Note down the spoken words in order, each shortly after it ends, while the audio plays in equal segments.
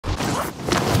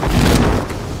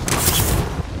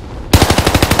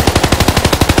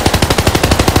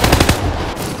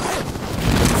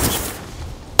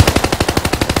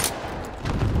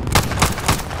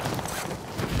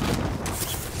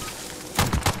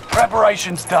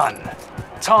Preparation's done.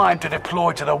 Time to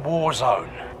deploy to the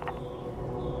Warzone.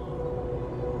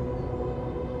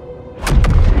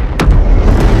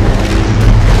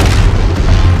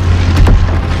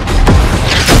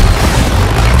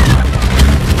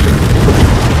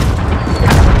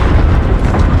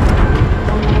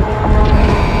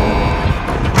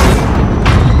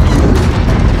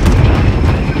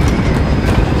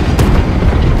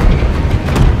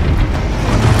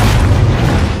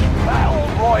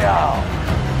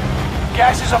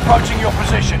 Gas is approaching your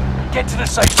position. Get to the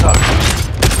safe zone.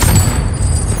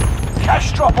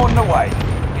 Cash drop on the way.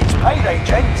 It's payday,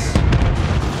 gents.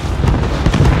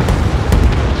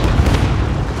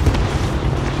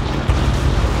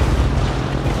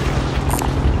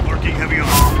 Marking heavy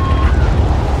on.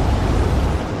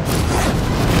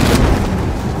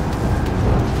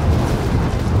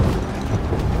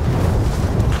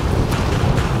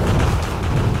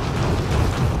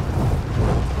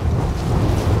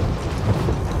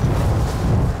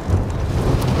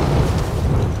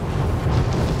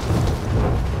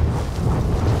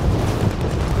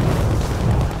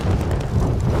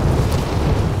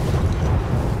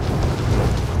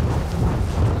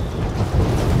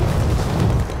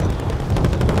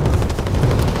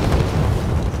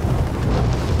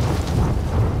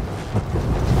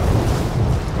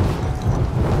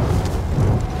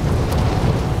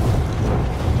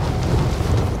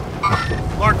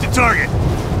 Mark the target.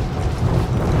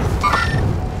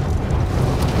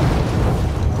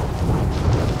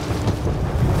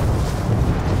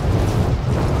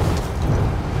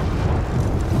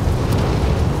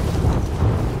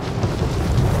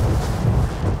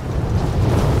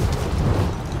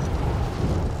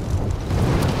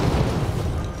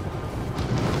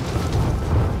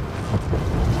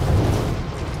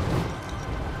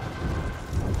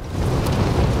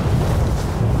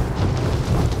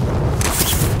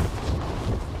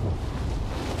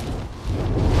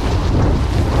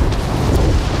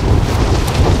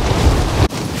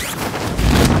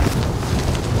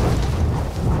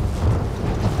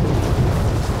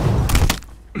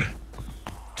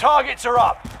 Targets are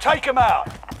up. Take them out.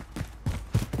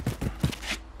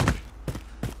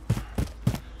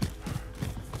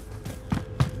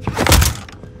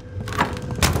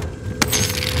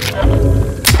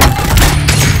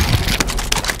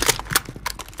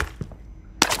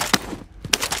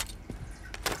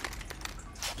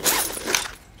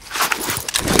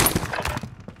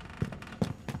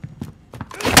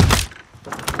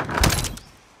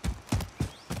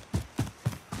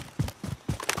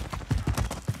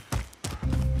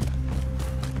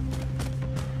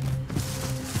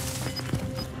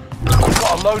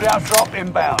 Got a loadout drop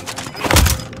inbound.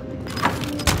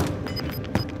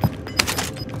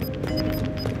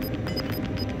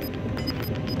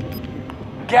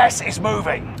 Gas is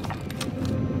moving.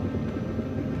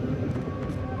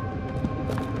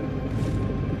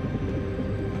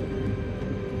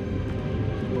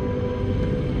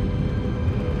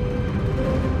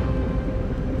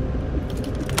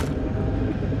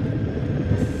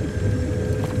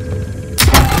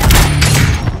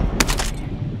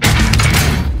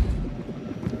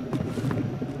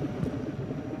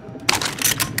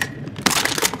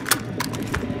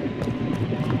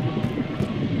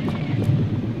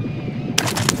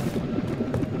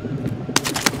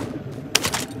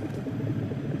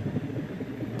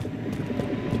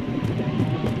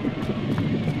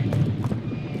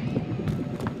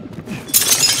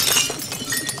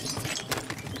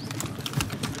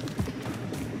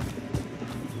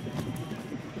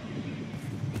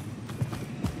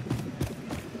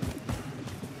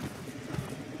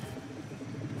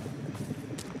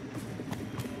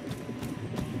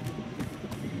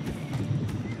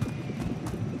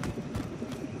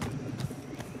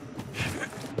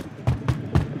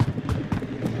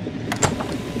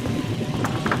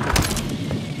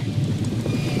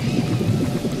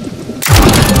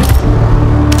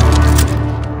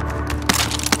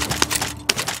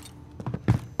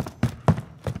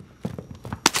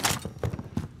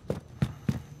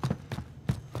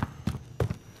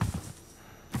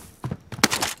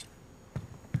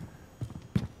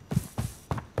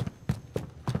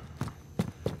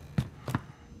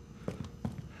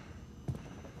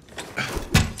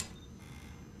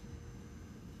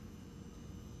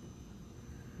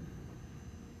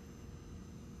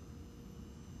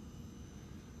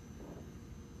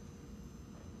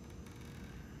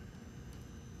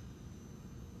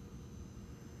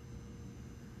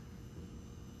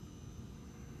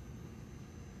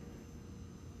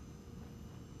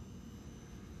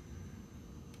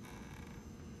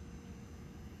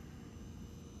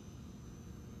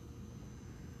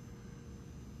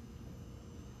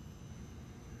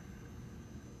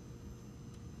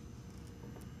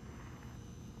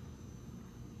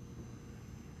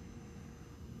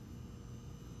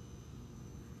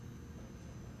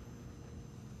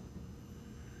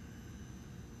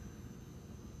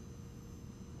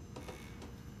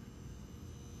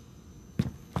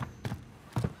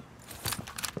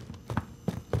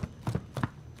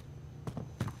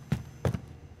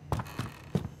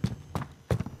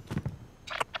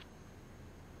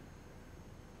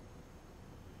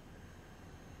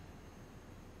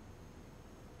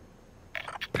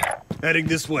 Heading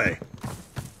this way.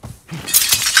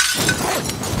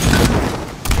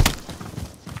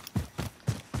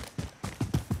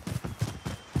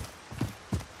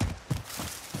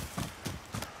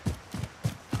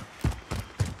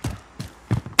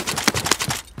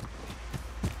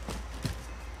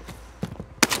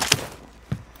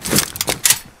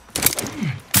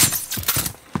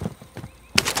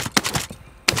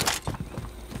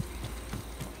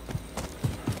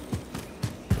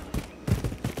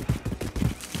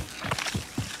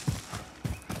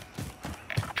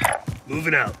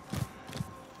 Moving out.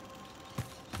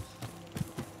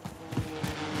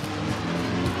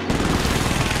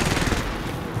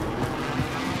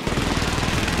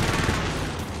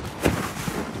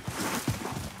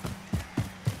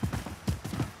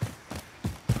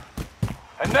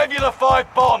 A Nebula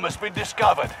 5 bomb has been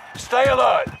discovered. Stay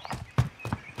alert.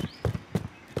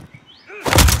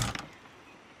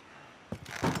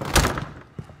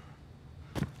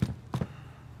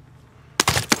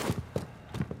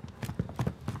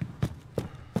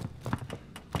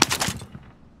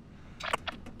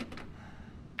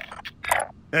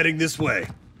 Heading this way.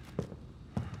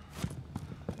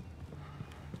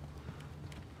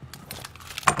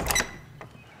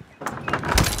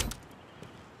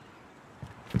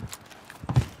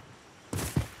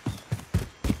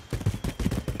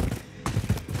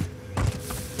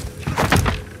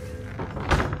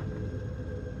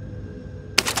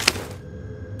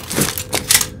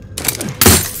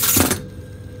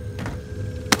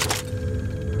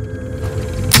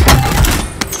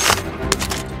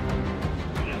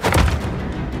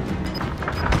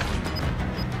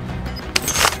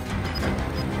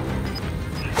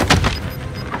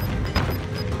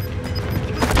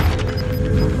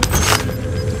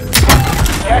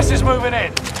 Gas is moving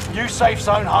in. New safe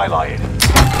zone highlighted.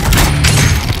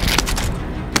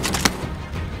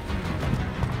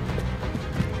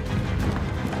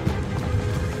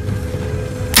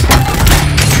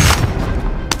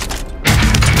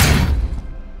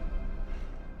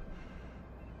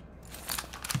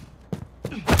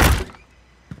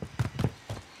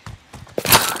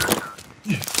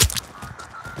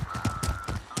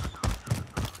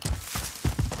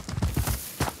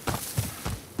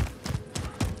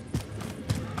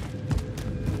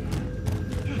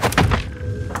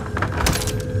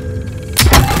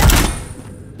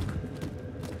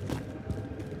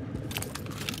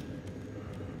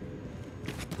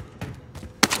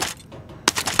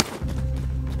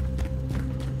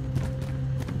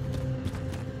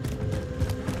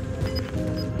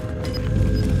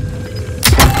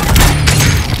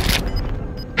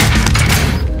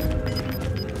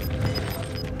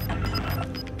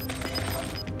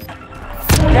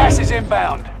 Gas is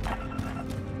inbound.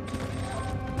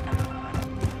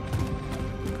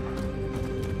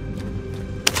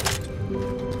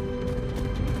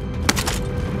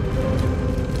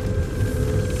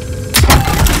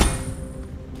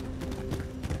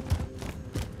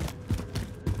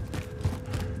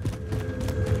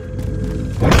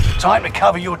 Time to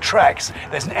cover your tracks.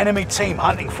 There's an enemy team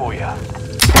hunting for you.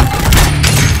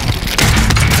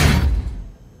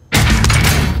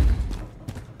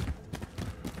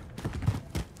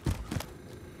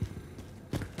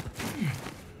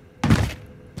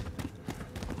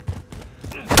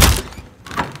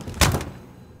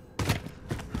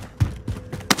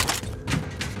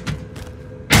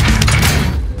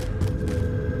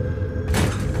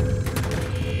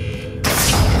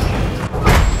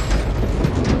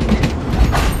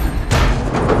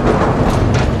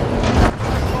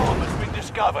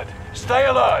 Stay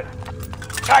alert.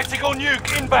 Tactical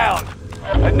nuke inbound.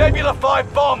 A Nebula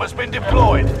 5 bomb has been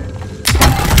deployed.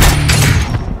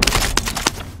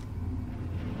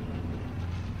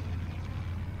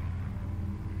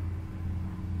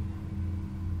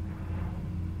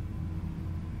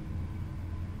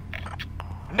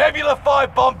 Nebula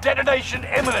 5 bomb detonation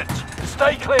imminent.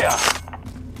 Stay clear.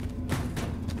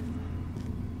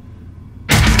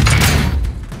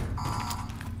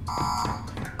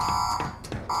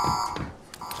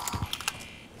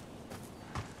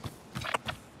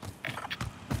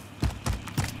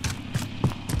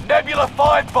 Nebula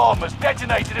 5 bomb has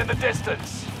detonated in the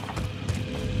distance.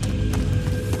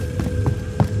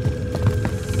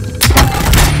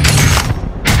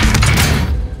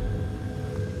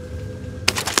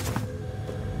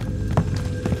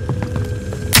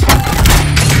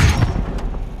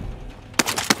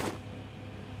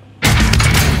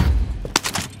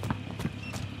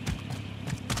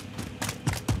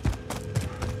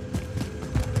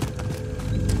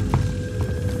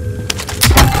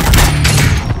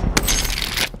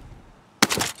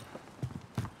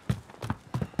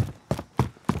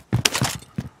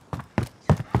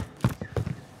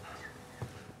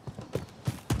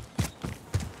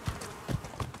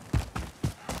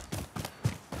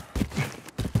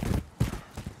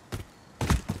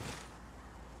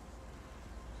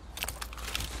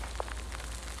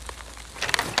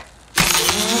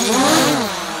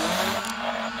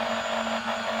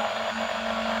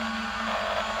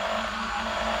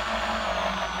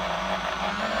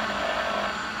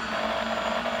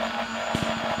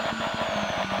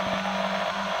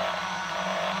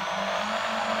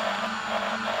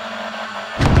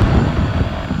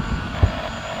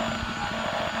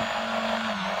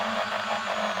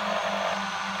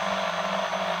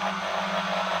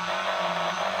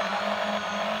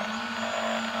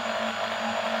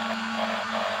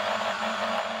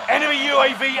 Enemy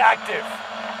UAV active.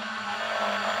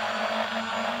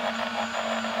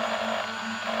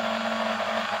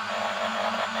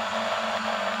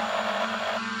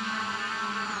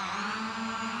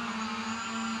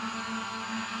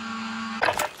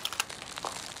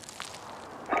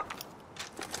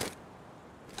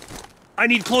 I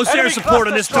need close air Enemy support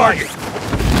on cluster this strike.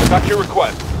 target. Got your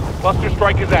request. Cluster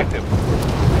strike is active.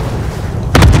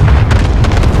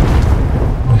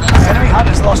 Enemy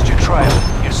hunters lost your trail.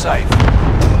 You're safe.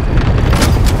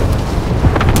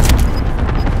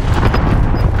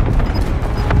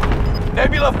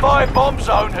 Nebula 5 bomb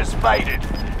zone has faded.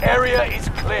 Area is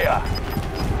clear.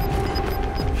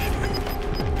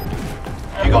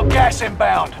 You got gas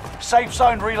inbound. Safe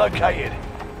zone relocated.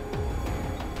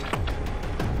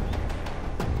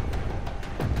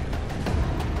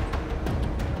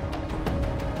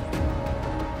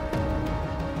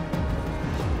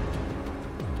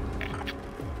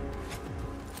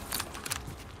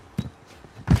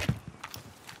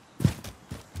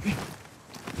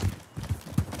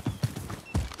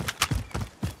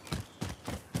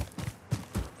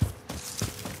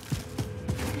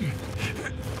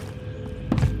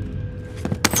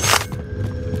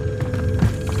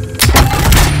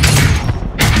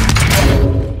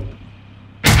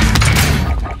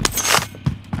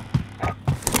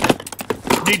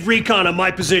 Need recon on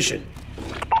my position.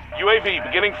 UAV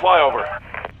beginning flyover.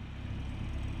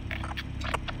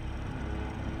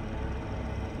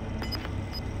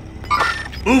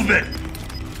 Movement!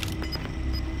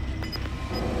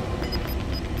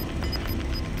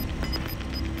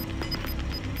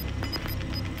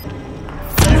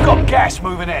 You've got gas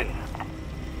moving in.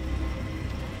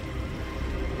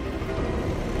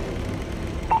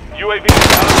 UAV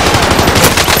down.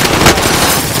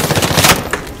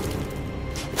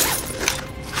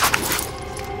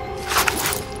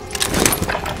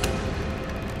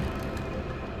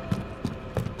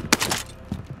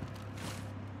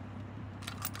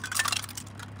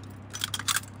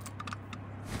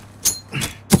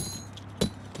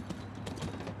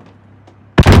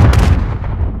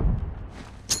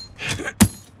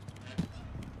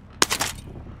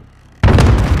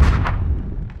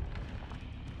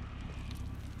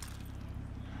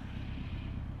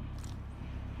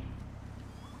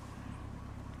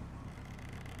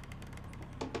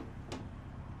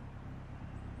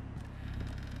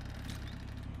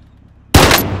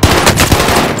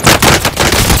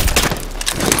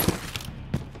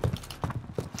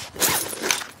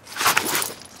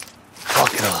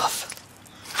 Fuck it off.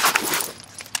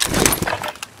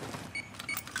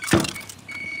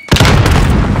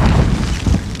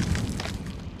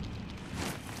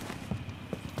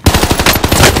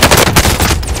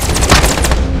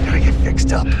 Gotta get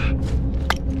fixed up.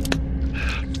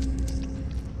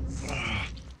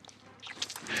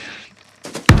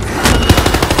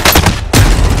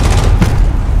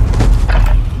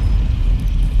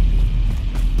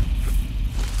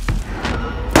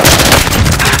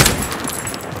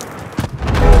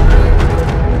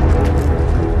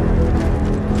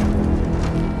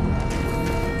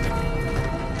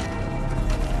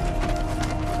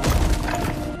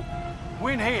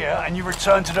 Win here and you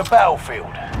return to the battlefield.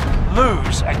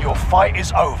 Lose and your fight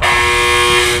is over.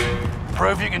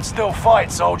 Prove you can still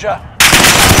fight, soldier.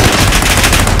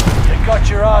 You got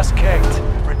your ass kicked.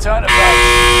 Return to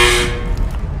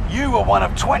base. You were one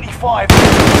of 25.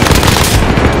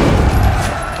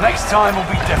 Next time will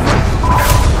be different.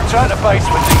 Return to base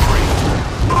with the